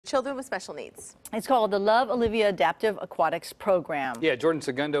children with special needs. It's called the Love Olivia Adaptive Aquatics Program. Yeah, Jordan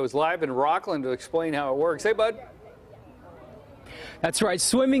Segundo is live in Rockland to explain how it works. Hey, bud. That's right.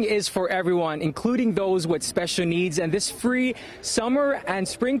 Swimming is for everyone, including those with special needs. And this free summer and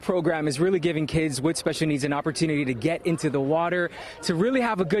spring program is really giving kids with special needs an opportunity to get into the water, to really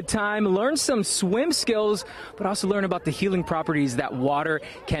have a good time, learn some swim skills, but also learn about the healing properties that water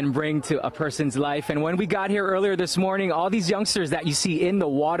can bring to a person's life. And when we got here earlier this morning, all these youngsters that you see in the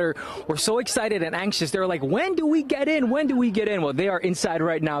water were so excited and anxious. They were like, when do we get in? When do we get in? Well, they are inside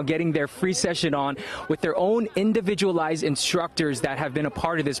right now getting their free session on with their own individualized instructors that have been a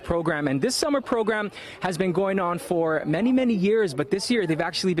part of this program. And this summer program has been going on for many, many years, but this year they've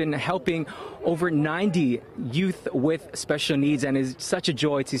actually been helping over 90 youth with special needs, and it's such a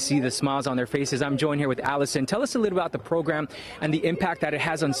joy to see the smiles on their faces. I'm joined here with Allison. Tell us a little about the program and the impact that it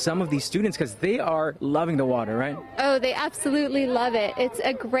has on some of these students, because they are loving the water, right? Oh, they absolutely love it. It's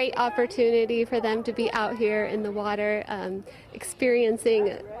a great opportunity for them to be out here in the water,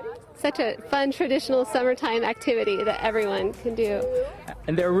 experiencing such a fun traditional summertime activity that everyone can do.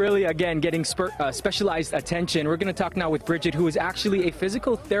 And they're really, again, getting specialized attention. We're going to talk now with Bridget, who is actually a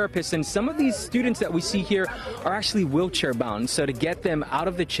physical therapist, and some of these students that we see here are actually wheelchair bound. So to get them out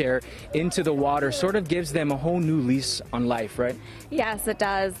of the chair into the water sort of gives them a whole new lease on life, right? Yes, it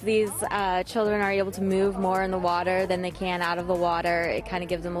does. These children are able to move more in the water than they can out of the water. It kind of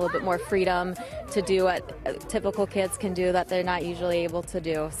gives them a little bit more freedom to do what typical kids can do that they're not usually able to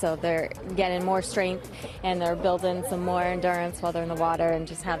do. So they're getting more strength and they're building some more endurance while they're in the water and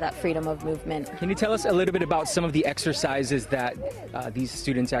just have that freedom of movement. Can you tell us a little bit about some of the exercises that these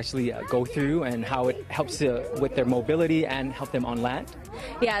students actually go through and how it helps with their mobility and help them on land?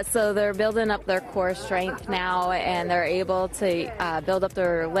 Yeah, so they're building up their core strength now, and they're able to build up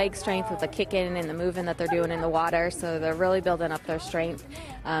their leg strength with the kicking and the moving that they're doing in the water. So they're really building up their strength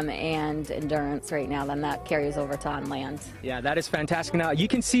and endurance right now, then that carries over to on land. Yeah, that is fantastic. Now, you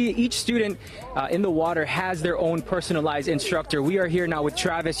can see each student in the water has their own personalized instructor. We are here now with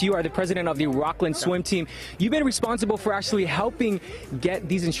Travis. You are the president of the Rockland swim team. You've been responsible for actually helping get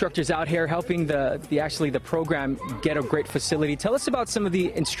these instructors out here, helping the program get a great facility. Tell us about some of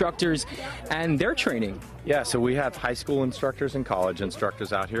the instructors and their training. Yeah, so we have high school instructors and college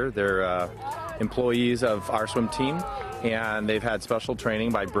instructors out here. They're employees of our swim team, and they've had special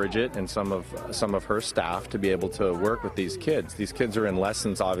training by Bridget and some of her staff to be able to work with these kids. These kids are in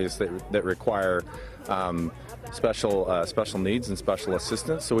lessons, obviously, that require special needs and special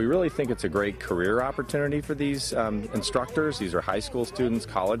assistance. So we really think it's a great career opportunity for these instructors. These are high school students,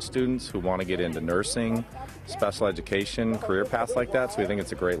 college students who want to get into nursing, special education, career paths like that. So we think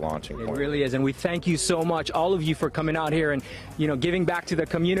it's a great launching point. It really is, and we thank you so much, all of you, for coming out here and giving back to the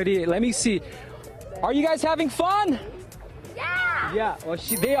community. Let me see. Are you guys having fun? Yeah, well,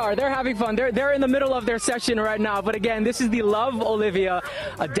 they're having fun. They're in the middle of their session right now. But again, this is the Love Olivia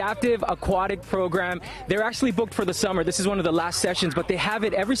Adaptive Aquatic Program. They're actually booked for the summer. This is one of the last sessions, but they have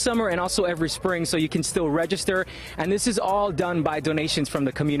it every summer and also every spring, so you can still register. And this is all done by donations from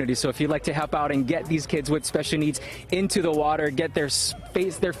the community. So if you'd like to help out and get these kids with special needs into the water, get their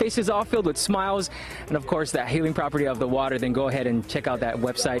faces all filled with smiles, and of course that healing property of the water, then go ahead and check out that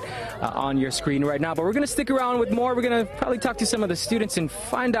website on your screen right now. But we're going to stick around with more. We're going to probably talk to some of the students and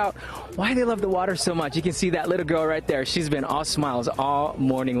find out why they love the water so much. You can see that little girl right there. She's been all smiles all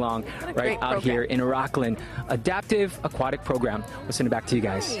morning long right out here in Rockland. Adaptive Aquatic Program. We'll send it back to you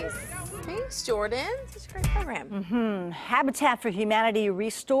guys. Thanks, Jordan. Such a great program. Habitat for Humanity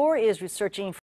Restore is researching